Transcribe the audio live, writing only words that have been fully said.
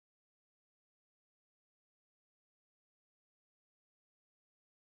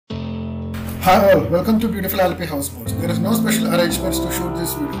Hi all, welcome to beautiful Alleppey Houseboats. There is no special arrangements to shoot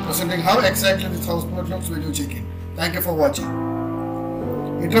this video, presenting how exactly this houseboat looks when you check in. Thank you for watching.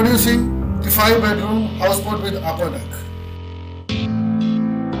 Introducing the 5-bedroom houseboat with upper deck.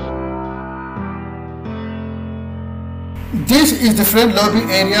 This is the front lobby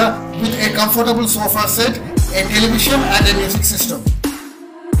area with a comfortable sofa set, a television and a music system.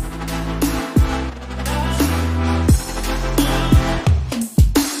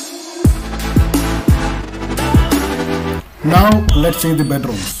 Now let's see the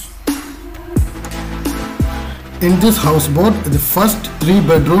bedrooms. In this houseboat, the first 3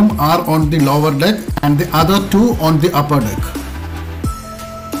 bedrooms are on the lower deck and the other 2 on the upper deck.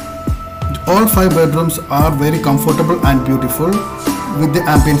 All 5 bedrooms are very comfortable and beautiful with the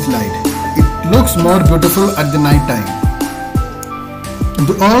ambience light. It looks more beautiful at the night time.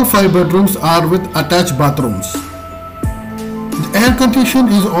 All 5 bedrooms are with attached bathrooms. The air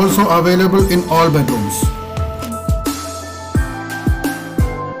conditioning is also available in all bedrooms.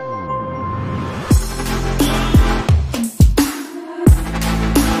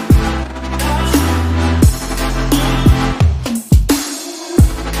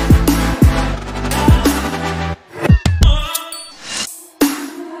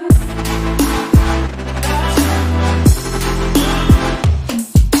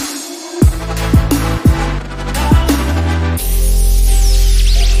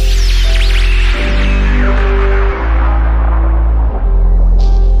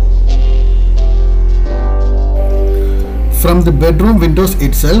 From the bedroom windows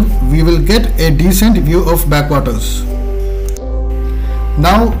itself, we will get a decent view of backwaters.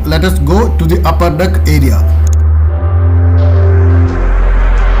 Now let us go to the upper deck area.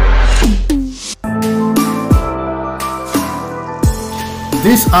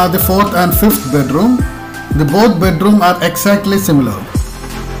 These are the 4th and 5th bedroom. Both bedrooms are exactly similar.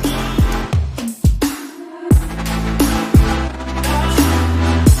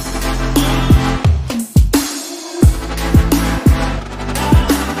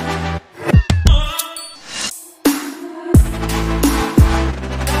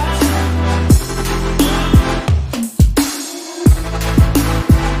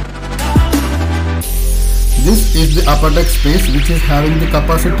 This is the upper deck space, which is having the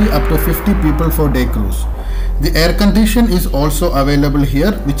capacity up to 50 people for day cruise. The air condition is also available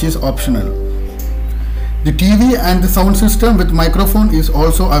here, which is optional. The TV and the sound system with microphone is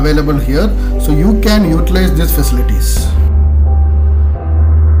also available here, so you can utilize these facilities.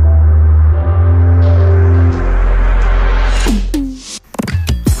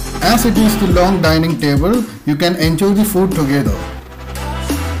 As it is the long dining table, you can enjoy the food together.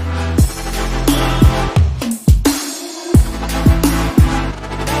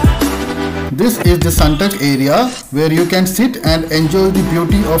 This is the sundeck area where you can sit and enjoy the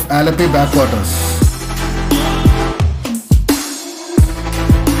beauty of Alleppey Backwaters.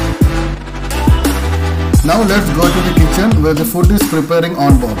 Now let's go to the kitchen where the food is preparing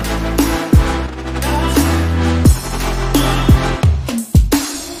on board.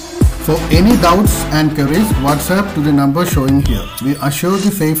 For any doubts and queries, WhatsApp to the number showing here. We assure the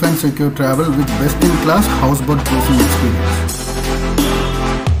safe and secure travel with best-in-class houseboat cruising experience.